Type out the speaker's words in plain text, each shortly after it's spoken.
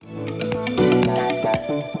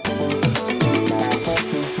We are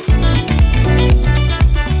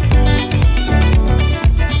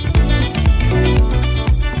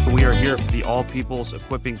here for the All Peoples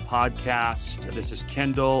Equipping Podcast. This is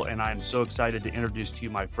Kendall, and I'm so excited to introduce to you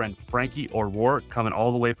my friend Frankie O'Rourke, coming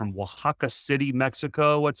all the way from Oaxaca City,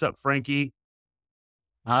 Mexico. What's up, Frankie?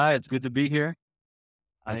 Hi, it's good to be here.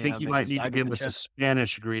 I think you might need to give us a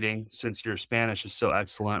Spanish greeting since your Spanish is so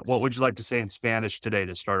excellent. What would you like to say in Spanish today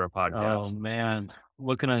to start our podcast? Oh, man.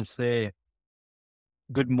 What can I say?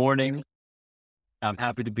 Good morning. I'm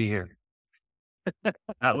happy to be here.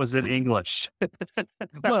 That was in English.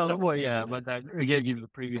 Well, yeah, but I gave you the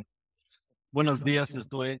preview. Buenos días,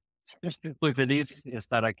 estoy feliz de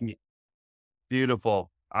estar aquí. Beautiful.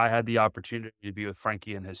 I had the opportunity to be with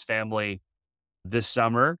Frankie and his family this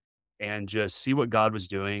summer and just see what God was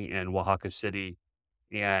doing in Oaxaca City.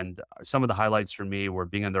 And some of the highlights for me were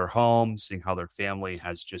being in their home, seeing how their family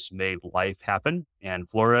has just made life happen and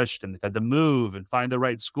flourished, and they've had to move and find the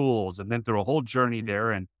right schools and been through a whole journey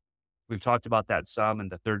there. And we've talked about that some in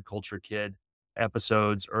the Third Culture Kid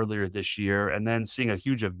episodes earlier this year, and then seeing a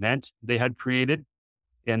huge event they had created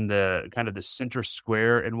in the kind of the center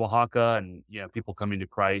square in Oaxaca, and people coming to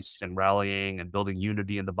Christ and rallying and building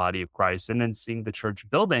unity in the body of Christ, and then seeing the church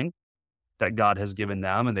building that God has given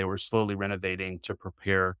them, and they were slowly renovating to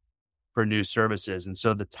prepare for new services. And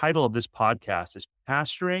so the title of this podcast is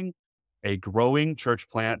Pastoring a Growing Church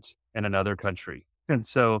Plant in Another Country. And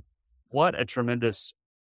so what a tremendous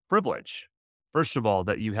privilege, first of all,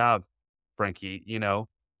 that you have, Frankie.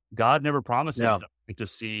 God never promises to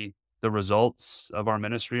see the results of our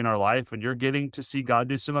ministry in our life, and you're getting to see God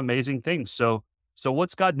do some amazing things. So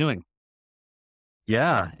what's God doing?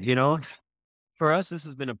 Yeah, for us, this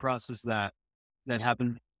has been a process that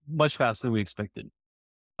happened much faster than we expected.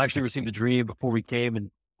 I actually received a dream before we came, and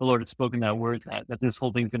the Lord had spoken that word that this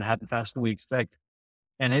whole thing's going to happen faster than we expect.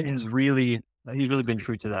 And he's really been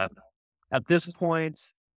true to that. At this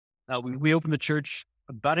point, we opened the church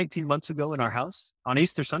about 18 months ago in our house on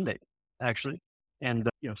Easter Sunday, actually. And,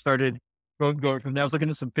 started going from there. I was looking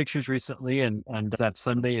at some pictures recently and that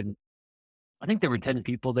Sunday, and I think there were 10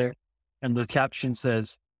 people there. And the caption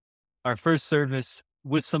says, our first service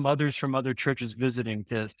with some others from other churches visiting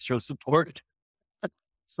to show support.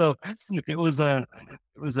 So it was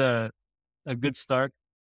a good start.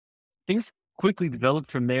 Things quickly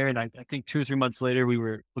developed from there. And I think 2 or 3 months later, we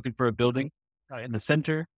were looking for a building in the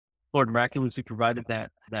center. Lord miraculously provided that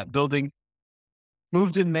building,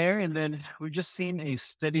 moved in there. And then we've just seen a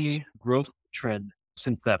steady growth trend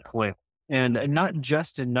since that point. And not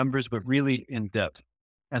just in numbers, but really in depth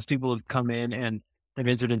as people have come in and they've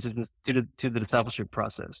entered into the discipleship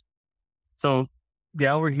process. So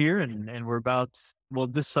yeah, we're here and we're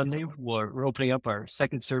this Sunday, we're opening up our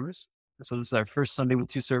second service. So this is our first Sunday with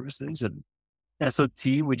 2 services, and SOT,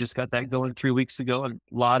 we just got that going 3 weeks ago, and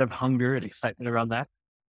a lot of hunger and excitement around that.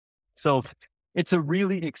 So it's a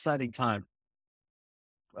really exciting time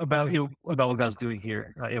about what God's doing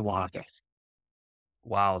here in Oaxaca.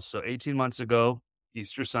 Wow. So 18 months ago,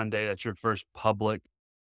 Easter Sunday, that's your first public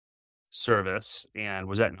service. And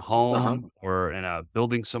was that in home or in a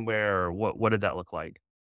building somewhere, or what did that look like?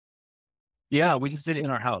 Yeah, we just did it in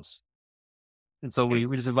our house. And so we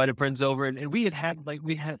just invited friends over, and we had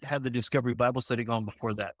the Discovery Bible study going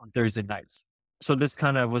before that on Thursday nights. So this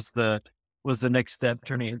kind of was the next step,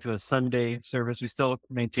 turning it into a Sunday service. We still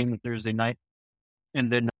maintain the Thursday night.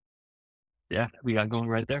 And then, we got going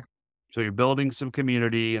right there. So you're building some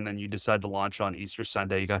community, and then you decide to launch on Easter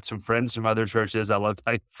Sunday. You got some friends from other churches. I love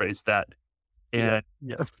how you phrased that. And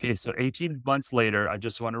okay, so 18 months later, I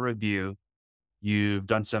just want to review. You've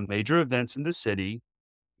done some major events in the city.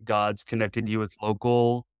 God's connected you with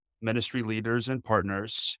local ministry leaders and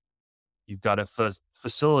partners. You've got a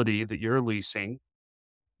facility that you're leasing.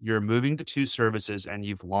 You're moving to 2 services, and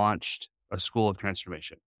you've launched a school of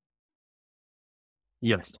transformation.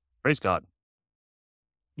 Yes. Praise God.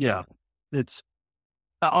 Yeah. It's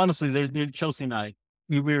honestly, there's Chelsea and I,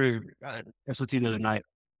 we were at SOT the other night,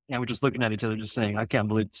 and we're just looking at each other, just saying, I can't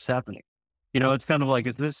believe it's happening. It's kind of like,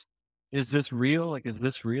 is this real? Like, is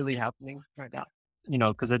this really happening right now?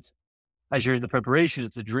 Because it's, as you're in the preparation,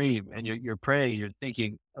 it's a dream, and you're praying, you're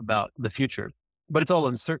thinking about the future, but it's all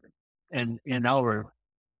uncertain. And now we're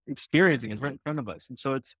experiencing it right in front of us. And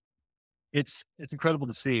so it's incredible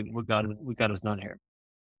to see what God has done here.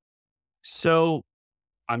 So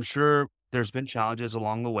I'm sure there's been challenges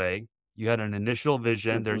along the way. You had an initial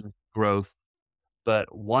vision, there's growth.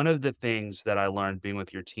 But one of the things that I learned being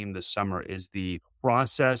with your team this summer is the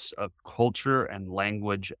process of culture and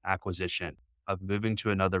language acquisition, of moving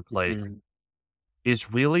to another place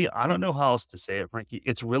is really, I don't know how else to say it, Frankie.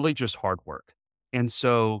 It's really just hard work. And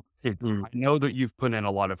so Mhm. I know that you've put in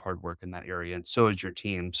a lot of hard work in that area, and so has your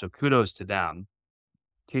team. So kudos to them.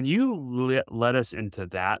 Can you let us into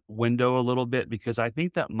that window a little bit? Because I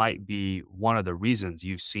think that might be one of the reasons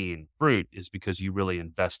you've seen fruit is because you really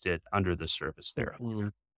invested under the surface there.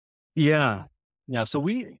 Mhm. Yeah. Yeah. So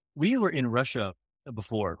we were in Russia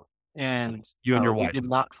before, and You and your we wife did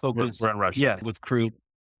not focus. were in Russia. Yeah, with crew,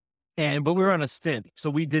 and but we were on a stint, so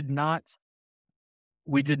we did not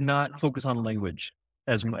focus on language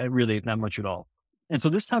really not much at all. And so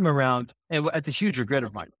this time around, and it's a huge regret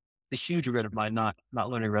of mine. A huge regret of mine not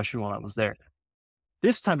learning Russian while I was there.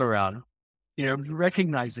 This time around,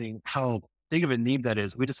 recognizing how big of a need that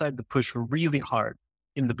is, we decided to push really hard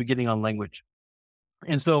in the beginning on language.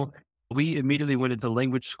 And so we immediately went into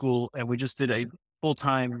language school, and we just did a full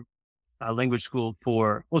time language school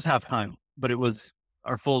was half time, but it was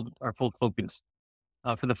our full focus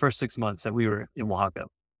for the first 6 months that we were in Oaxaca.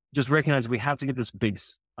 Just recognize we have to get this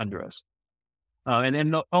base under us,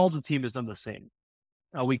 and all the team has done the same.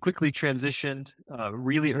 We quickly transitioned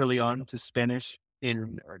really early on to Spanish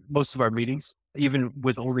in most of our meetings, even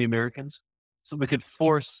with only Americans, so we could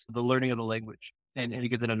force the learning of the language and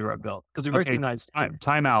get that under our belt because we Okay, recognized.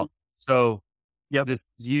 time out. So Yep. this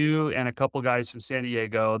you and a couple guys from San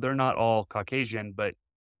Diego, they're not all Caucasian, but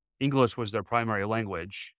English was their primary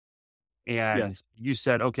language. And Yes. you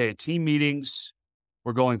said, okay, team meetings,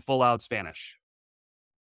 we're going full out Spanish.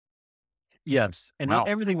 Yes. And not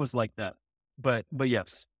Wow. everything was like that, but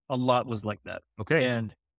yes, a lot was like that. Okay.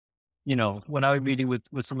 And when I was meeting with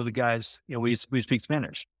some of the guys, we speak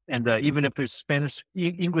Spanish, and even if there's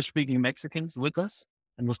English speaking Mexicans with us,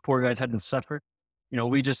 and those poor guys had to suffer,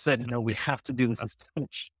 we just said, no, we have to do this in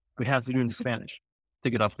Spanish. We have to do it in Spanish to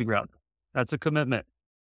get off the ground. That's a commitment.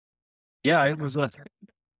 Yeah, it was a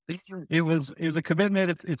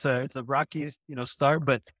commitment. It's a rocky start,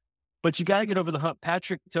 but you got to get over the hump.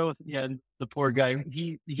 Patrick Toth, yeah, the poor guy,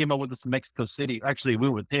 he came up with this in Mexico City. Actually, we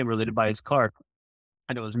were with him related by his car.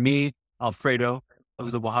 And it was me, Alfredo, I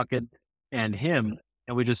was a Oaxacan, and him.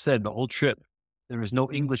 And we just said the whole trip, there was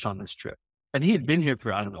no English on this trip. And he had been here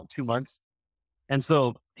for, I don't know, 2 months. And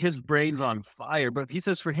so his brain's on fire. But he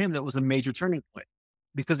says for him, that was a major turning point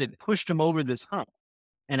because it pushed him over this hump.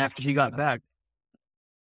 And after he got back,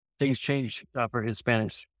 things changed for his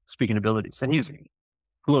Spanish speaking abilities. And he's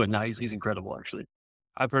fluent now. He's incredible, actually.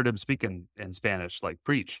 I've heard him speak in Spanish, like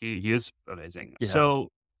preach. He is amazing. Yeah.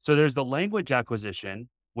 So there's the language acquisition,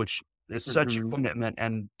 which is such a Mhm. commitment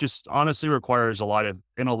and just honestly requires a lot of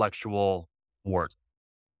intellectual work.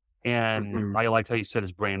 And Mhm. I liked how you said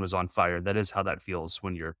his brain was on fire. That is how that feels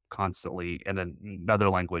when you're constantly in another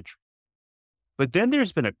language. But then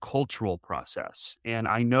there's been a cultural process. And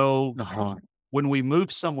I know Uh-huh. when we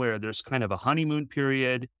move somewhere, there's kind of a honeymoon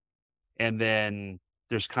period, and then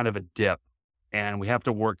there's kind of a dip, and we have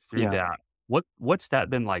to work through Yeah. that. What's that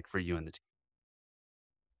been like for you and the team?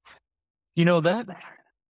 You know, that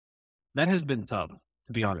has been tough,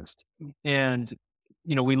 to be honest. And,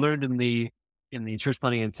 we learned in the church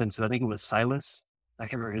planting intensive, I think it was Silas. I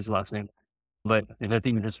can't remember his last name, but and that's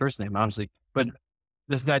even his first name, honestly. But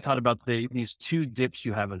this guy taught about these two dips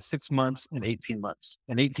you have in 6 months and 18 months,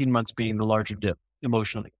 and 18 months being the larger dip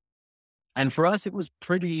emotionally. And for us, it was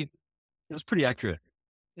pretty accurate.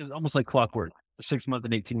 It was almost like clockwork, the 6 month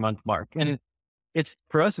and 18-month mark. And it's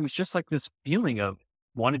for us, it was just like this feeling of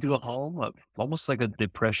wanting to go home, of almost like a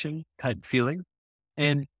depression type feeling.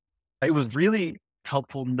 And it was really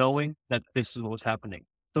helpful knowing that this is what was happening.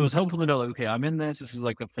 So it was helpful to know, like, okay, I'm in this. This is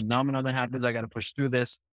like a phenomenon that happens. I got to push through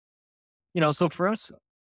this. So for us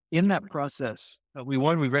in that process, we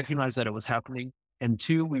recognized that it was happening. And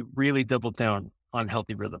two, we really doubled down on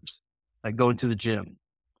healthy rhythms, like going to the gym,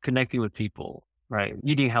 connecting with people, right?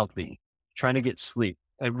 Eating healthy, trying to get sleep.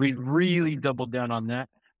 And we really doubled down on that,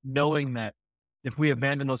 knowing that if we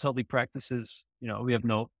abandon those healthy practices, we have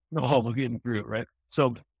no hope of getting through it, right?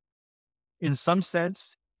 So in some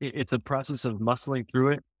sense, it's a process of muscling through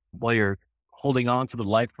it while you're holding on to the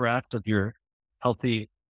life raft of your healthy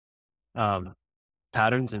um,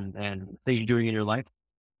 patterns and things you're doing in your life.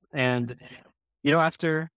 And,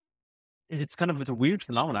 after it's a weird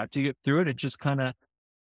phenomenon. After you get through it, it just kind of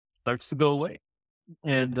starts to go away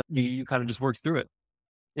and you kind of just work through it.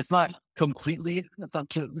 That's not completely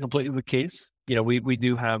the case. We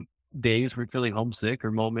do have days where we're feeling homesick or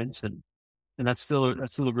moments and that's still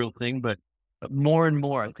a real thing. But more and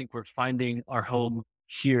more, I think we're finding our home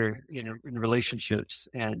here in relationships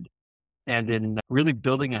and in really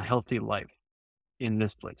building a healthy life in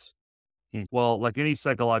this place. Well, like any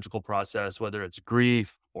psychological process, whether it's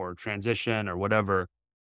grief or transition or whatever,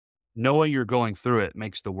 knowing you're going through it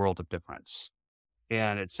makes the world of difference.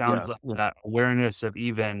 And it sounds Yeah. like Yeah. that awareness of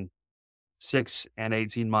even 6 and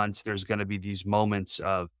 18 months, there's going to be these moments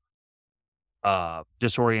of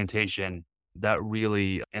disorientation that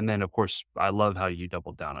really, and then of course, I love how you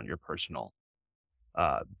doubled down on your personal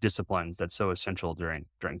disciplines. That's so essential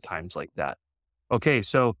during times like that. Okay,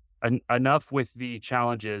 so enough with the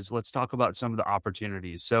challenges. Let's talk about some of the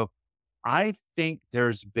opportunities. So I think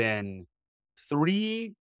there's been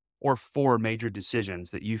 3 or 4 major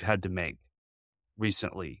decisions that you've had to make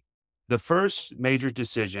recently. The first major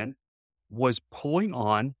decision was pulling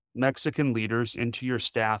on Mexican leaders into your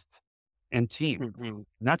staff and team. Mhm. And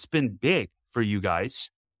that's been big for you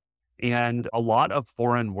guys. And a lot of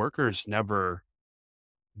foreign workers never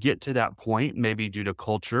get to that point, maybe due to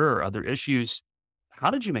culture or other issues.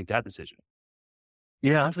 How did you make that decision?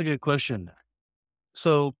 Yeah, that's a good question.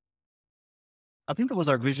 So I think that was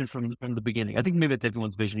our vision from the beginning. I think maybe it's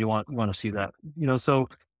everyone's vision. You want to see that, so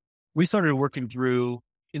we started working through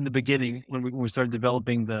in the beginning when we started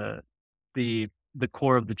developing the the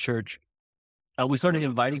core of the church. We started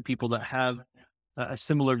inviting people that have a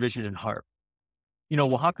similar vision and heart.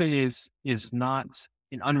 Oaxaca is not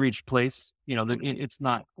an unreached place. It's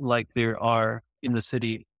not like there are in the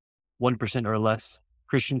city 1% or less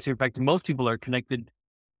Christians here. In fact, most people are connected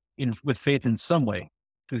in with faith in some way,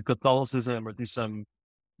 through Catholicism or through some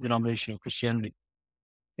denomination of Christianity.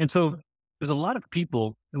 And so there's a lot of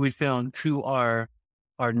people that we found who are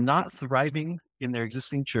not thriving in their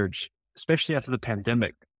existing church, especially after the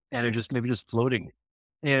pandemic, and are just maybe just floating,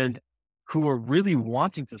 and who are really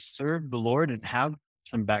wanting to serve the Lord and have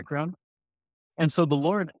some background. And so the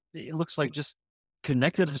Lord, it looks like, just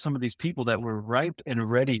connected to some of these people that were ripe and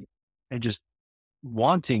ready and just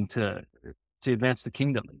wanting to advance the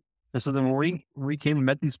kingdom. And so then when we came and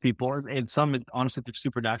met these people, and some honestly through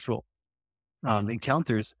supernatural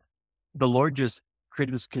encounters, the Lord just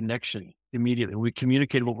created this connection immediately. We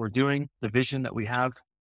communicated what we're doing, the vision that we have.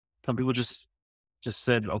 Some people just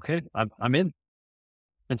said, "Okay, I'm in."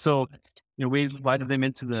 And so, we invited them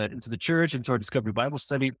into the church, into our Discovery Bible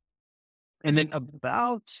study, and then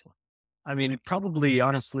probably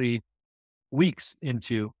honestly weeks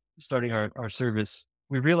into starting our service,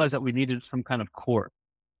 we realized that we needed some kind of core,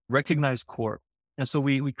 recognized core. And so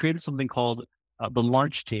we created something called the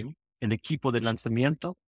launch team, el equipo de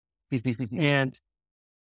lanzamiento. and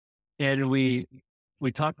and we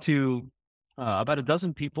talked to about a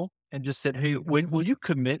dozen people and just said, "Hey, will you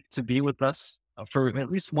commit to be with us for at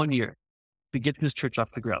least 1 year to get this church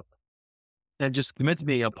off the ground? And just commit to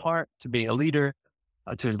being a part, to being a leader,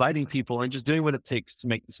 to inviting people, and just doing what it takes to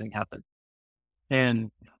make this thing happen."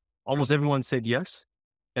 And almost everyone said yes.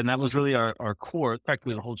 And that was really our core,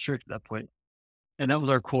 practically the whole church at that point. And that was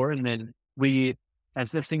our core. And then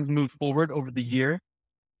as this thing moved forward over the year,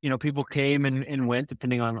 people came and went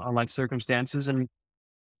depending on like circumstances. And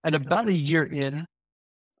at about a year in,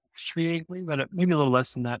 but maybe a little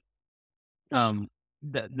less than that,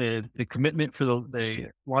 the commitment for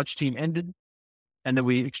the launch team ended. And then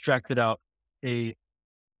we extracted out a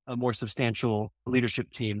more substantial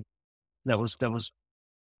leadership team that was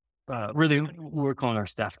really what we're calling our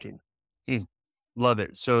staff team. Mm, love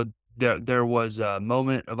it. So there was a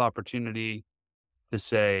moment of opportunity to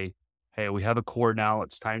say, "Hey, we have a core now.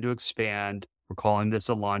 It's time to expand. We're calling this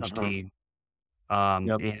a launch Uh-huh. team."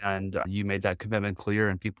 Yep. And you made that commitment clear,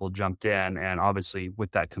 and people jumped in. And obviously,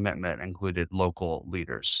 with that commitment, included local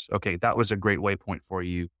leaders. Okay, that was a great waypoint for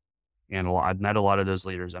you. And I've met a lot of those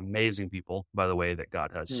leaders, amazing people, by the way, that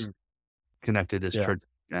God has Mm. connected this Yeah. church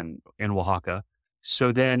in Oaxaca.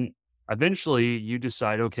 So then eventually you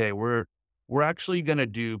decide, okay, we're actually going to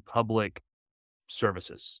do public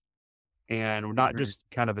services. And we're not Mhm. just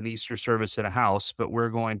kind of an Easter service in a house, but we're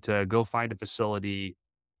going to go find a facility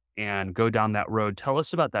and go down that road. Tell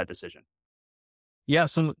us about that decision. Yeah.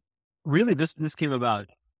 So really this came about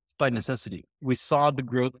by necessity. We saw the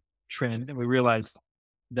growth trend and we realized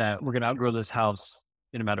that we're going to outgrow this house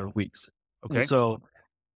in a matter of weeks. And Okay. so,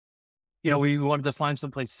 we wanted to find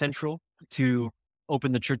someplace central to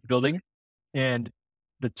open the church building. And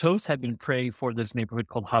the Toast had been praying for this neighborhood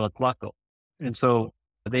called Halatlaco. And so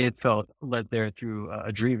they had felt led there through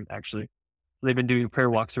a dream, actually. They've been doing prayer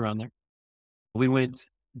walks around there. We went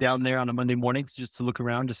down there on a Monday morning just to look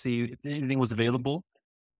around to see if anything was available.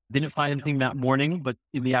 Didn't find anything that morning, but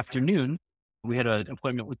in the afternoon, we had an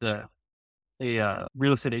appointment with a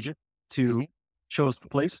real estate agent to Mhm. show us the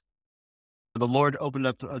place. The Lord opened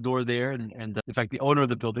up a door there, and in fact, the owner of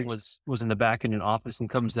the building was in the back in an office and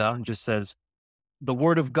comes out and just says, "The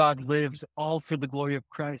Word of God lives, all for the glory of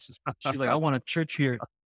Christ." She's like, "I want a church here."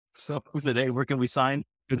 So we said, "Hey, where can we sign?"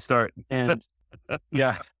 Good start. And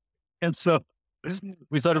yeah, and so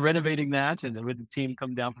we started renovating that, and then with the team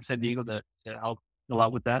come down from San Diego to help a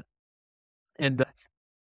lot with that. And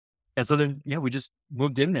and so then, yeah, we just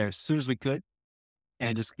moved in there as soon as we could,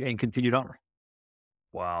 and continued on.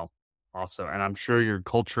 Wow. Awesome. And I'm sure your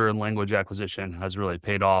culture and language acquisition has really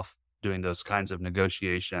paid off doing those kinds of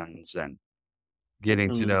negotiations and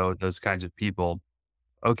getting to Mm, know those kinds of people.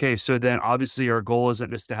 Okay. So then obviously our goal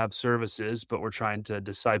isn't just to have services, but we're trying to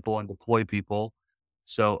disciple and deploy people.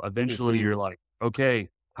 So eventually mhm, you're like, okay,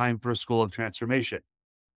 time for a school of transformation.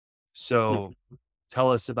 So mhm.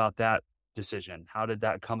 tell us about that decision. How did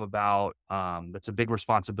that come about? That's a big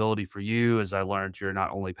responsibility for you. As I learned, you're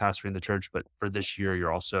not only pastoring the church, but for this year,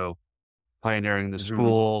 you're also pioneering the Mhm.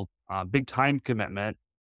 school. Big time commitment.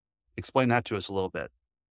 Explain that to us a little bit.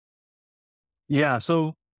 Yeah.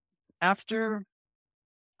 So after,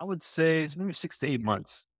 I would say it's maybe 6 to 8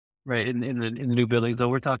 months, right, in the new building. So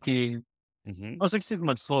we're talking, Hmm. 6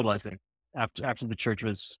 months total, I think, after the church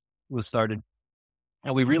was started,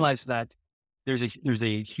 and we realized that there's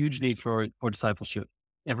a huge need for discipleship,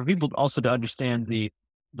 and for people also to understand the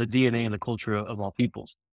DNA and the culture of all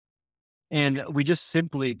peoples. And we just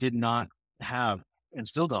simply did not have, and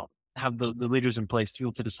still don't have, the leaders in place to be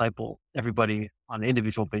able to disciple everybody on an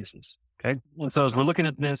individual basis. Okay. And so as we're looking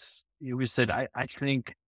at this, we said, I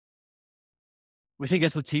think we think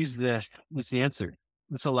SLT is the answer.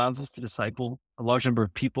 This allows us to disciple a large number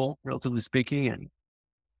of people, relatively speaking,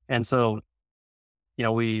 and so,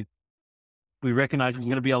 we recognize it's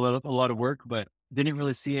going to be a lot of work, but didn't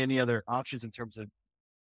really see any other options in terms of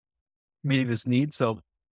meeting this need. So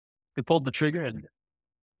we pulled the trigger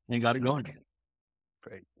and got it going.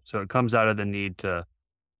 Great. So it comes out of the need to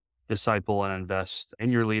disciple and invest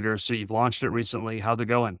in your leaders. So you've launched it recently. How's it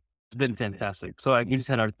going? It's been fantastic. So we just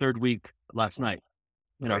had our third week last night,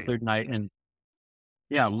 our Great. third night, and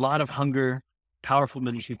yeah, a lot of hunger, powerful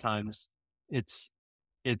ministry times. It's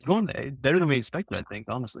it's going better than we expected, I think,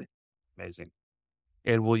 honestly. Amazing.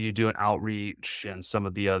 And will you do an outreach and some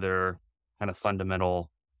of the other kind of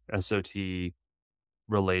fundamental SOT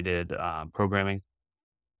related programming?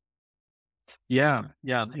 Yeah,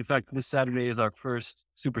 yeah. In fact, this Saturday is our first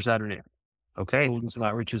Super Saturday. So Okay. we'll do some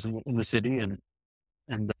outreaches in the city, and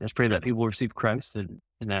let's pray that people receive Christ, and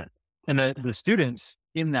that, and the students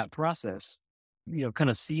in that process, kind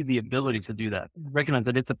of see the ability to do that, recognize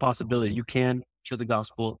that it's a possibility. You can share the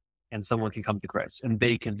gospel, and someone can come to Christ, and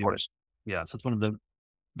they can Of do it. course. Yeah. So it's one of the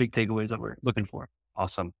big takeaways that we're looking for.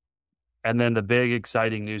 Awesome. And then the big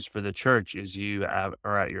exciting news for the church is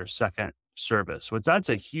are at your second service, which that's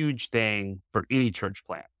a huge thing for any church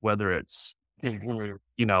plant, whether it's, Mhm.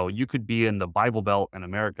 you could be in the Bible Belt in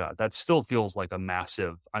America. That still feels like a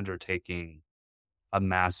massive undertaking, a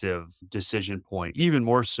massive decision point, even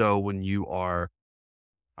more so when you are,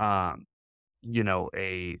 um,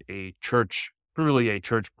 a church, truly a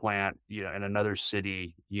church plant, in another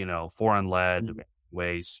city, foreign led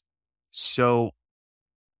ways. So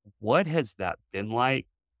what has that been like,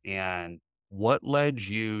 and what led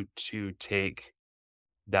you to take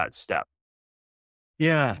that step?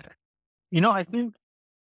 Yeah, I think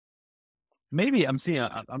maybe I'm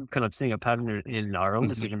kind of seeing a pattern in our own Mhm.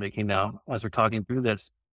 decision making now as we're talking through this,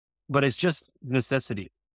 but it's just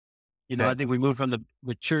necessity. I Okay. think we moved from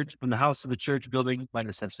the church, from the house to the church building by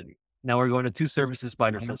necessity. Now we're going to two services by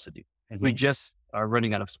necessity. We Mhm. just are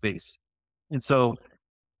running out of space. And so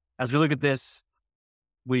as we look at this,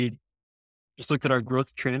 we just looked at our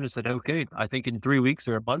growth trend and said, okay, I think in 3 weeks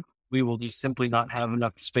or a month, we will just simply not have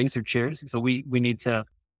enough space or chairs. So we need to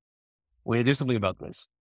do something about this.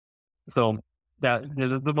 So that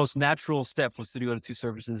the most natural step was to go to two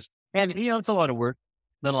services. And, it's a lot of work,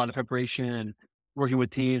 done a lot of preparation and working with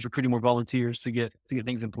teams, recruiting more volunteers to get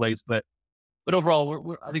things in place. But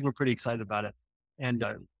overall, I think we're pretty excited about it, and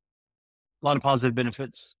a lot of positive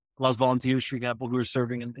benefits. Allows volunteers, for example, who are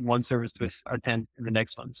serving in one service to attend in the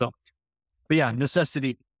next one. So, but yeah,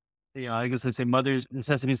 necessity. I guess they say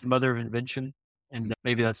necessity is the mother of invention, and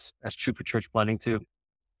maybe that's true for church planning too.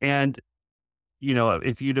 And,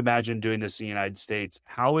 if you'd imagine doing this in the United States,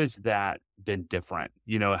 how has that been different?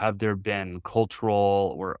 Have there been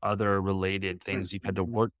cultural or other related things you've had to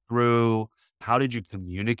work through? How did you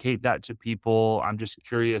communicate that to people? I'm just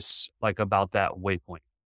curious, like, about that waypoint.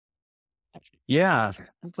 Yeah,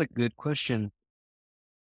 that's a good question.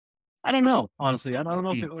 I don't know, honestly. I don't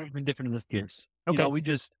know if Mm. it would have been different in this case. Okay. We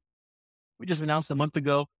just announced a month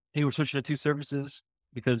ago, hey, we're switching to two services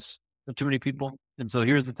because of too many people. And so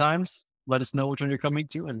here's the times. Let us know which one you're coming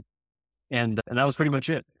to. And that was pretty much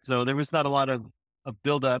it. So there was not a lot of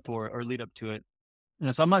build up or lead up to it.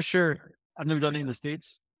 And so I'm not sure. I've never done it in the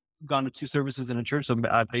States. Gone to two services in a church. So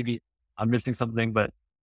maybe I'm missing something, but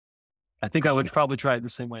I think I would probably try it the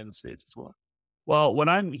same way in the States as well. Well, when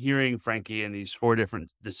I'm hearing Frankie in these 4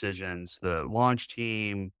 different decisions, the launch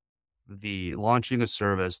team, the launching a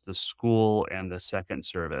service, the school, and the second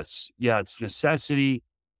service, yeah, it's necessity.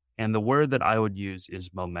 And the word that I would use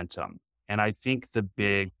is momentum. And I think the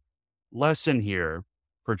big lesson here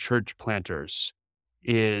for church planters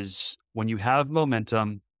is when you have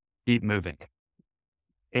momentum, keep moving.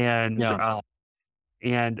 And Yeah.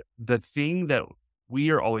 and the thing that we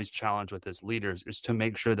are always challenged with as leaders is to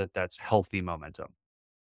make sure that that's healthy momentum.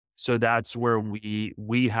 So that's where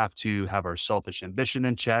we have to have our selfish ambition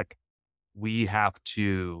in check. We have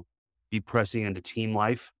to be pressing into team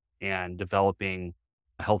life and developing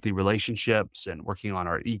healthy relationships and working on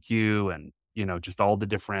our EQ and, just all the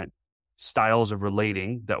different styles of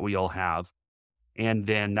relating that we all have. And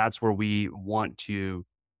then that's where we want to,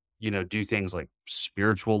 do things like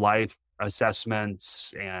spiritual life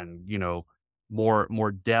assessments and,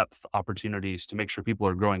 more depth opportunities to make sure people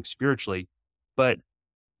are growing spiritually. But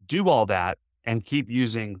do all that and keep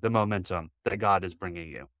using the momentum that God is bringing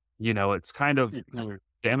you. It's kind of Mhm.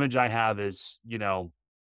 the image I have is,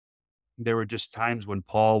 there were just times when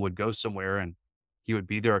Paul would go somewhere and he would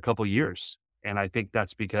be there a couple years. And I think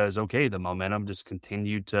that's because, okay, the momentum just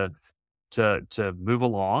continued to move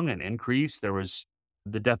along and increase. There was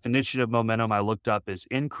the definition of momentum I looked up is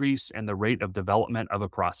increase and the rate of development of a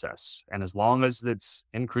process. And as long as it's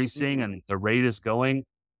increasing and the rate is going,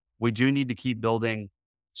 we do need to keep building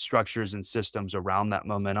structures and systems around that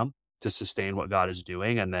momentum to sustain what God is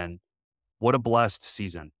doing. And then what a blessed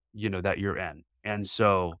season, that you're in. And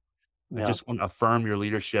so I Yeah. just want to affirm your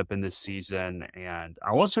leadership in this season. And I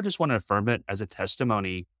also just want to affirm it as a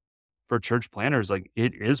testimony for church planners. Like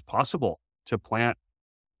it is possible to plant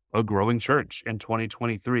a growing church in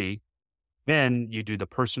 2023. Then you do the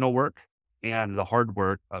personal work and the hard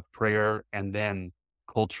work of prayer and then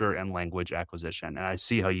culture and language acquisition. And I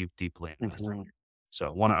see how you've deeply invested. Mhm. So I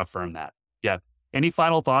want to affirm that. Yeah. Any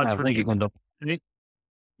final thoughts for Thank you, me? Kendall.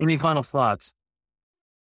 Any final thoughts?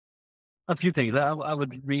 A few things. I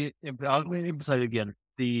would I'll emphasize again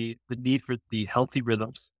the need for the healthy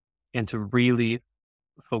rhythms and to really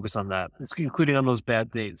focus on that. It's including on those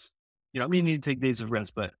bad days. I mean, you need to take days of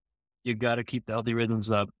rest, but you got to keep the healthy rhythms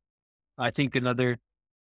up. I think another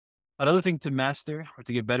thing to master or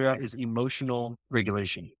to get better at is emotional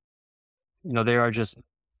regulation. There are just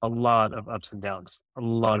a lot of ups and downs, a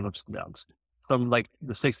lot of ups and downs. Some like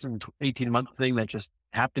the 18-month thing that just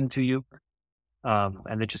happened to you.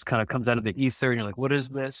 And it just kind of comes out of the ether and you're like, what is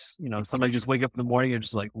this? Somebody just wake up in the morning and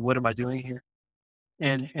just like, what am I doing here?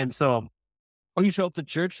 And so, or you show up to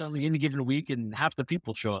church on the any given week and half the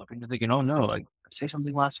people show up and you're thinking, oh no, like I say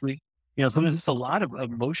something last week. So there's just a lot of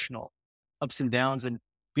emotional ups and downs and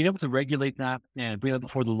being able to regulate that and bring that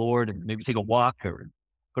before the Lord and maybe take a walk or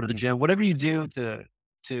go to the gym, whatever you do to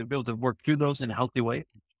be able to work through those in a healthy way.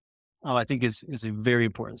 I think is a very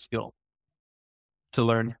important skill to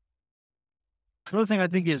learn. Another thing I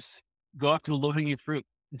think is go after the low hanging fruit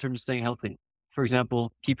in terms of staying healthy. For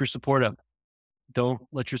example, keep your support up. Don't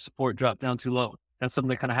let your support drop down too low. That's something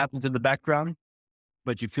that kind of happens in the background,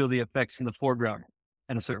 but you feel the effects in the foreground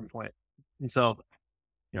at a certain point. And so,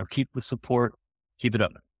 keep the support, keep it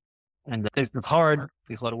up. And it's hard,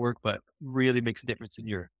 takes a lot of work, but really makes a difference in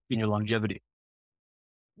your longevity.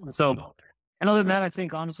 So, and other than that, I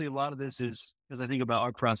think honestly, a lot of this is as I think about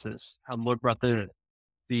our process, how the Lord brought the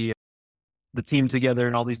the team together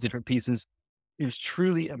and all these different pieces. It was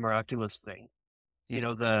truly a miraculous thing.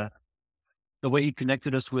 The way he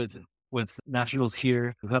connected us with nationals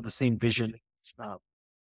here who have the same vision. Uh,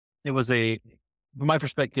 it was from my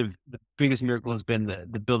perspective, the biggest miracle has been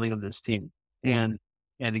the building of this team, and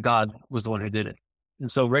God was the one who did it.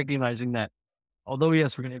 And so recognizing that, although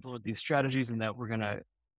yes, we're going to implement these strategies and that we're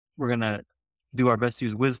gonna do our best to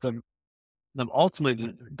use wisdom, then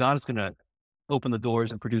ultimately God is going to open the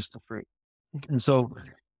doors and produce the fruit. And so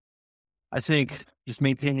I think just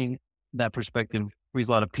maintaining that perspective brings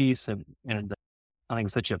a lot of peace and I think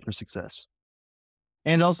sets you up for success.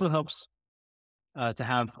 And it also helps to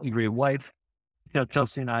have a great wife.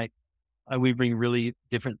 Chelsea and we bring really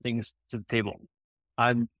different things to the table.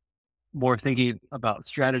 I'm more thinking about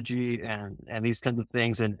strategy and these kinds of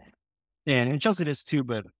things, and Chelsea does too,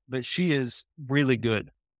 but she is really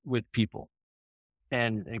good with people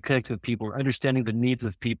and connecting with people, understanding the needs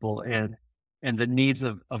of people and the needs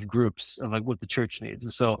of groups of like what the church needs.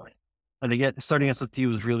 And so, and again, starting SLT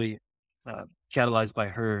was really catalyzed by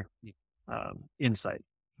her insight,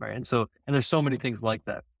 right? And so, and there's so many things like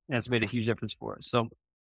that, and it's made a huge difference for us. So,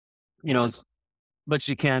 as much as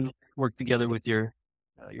you can work together with your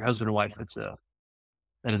husband and wife,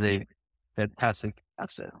 that is a fantastic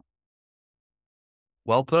asset.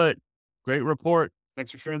 Well put. Great report.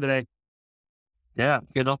 Thanks for sharing today. Yeah,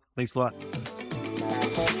 Kendall, thanks a lot.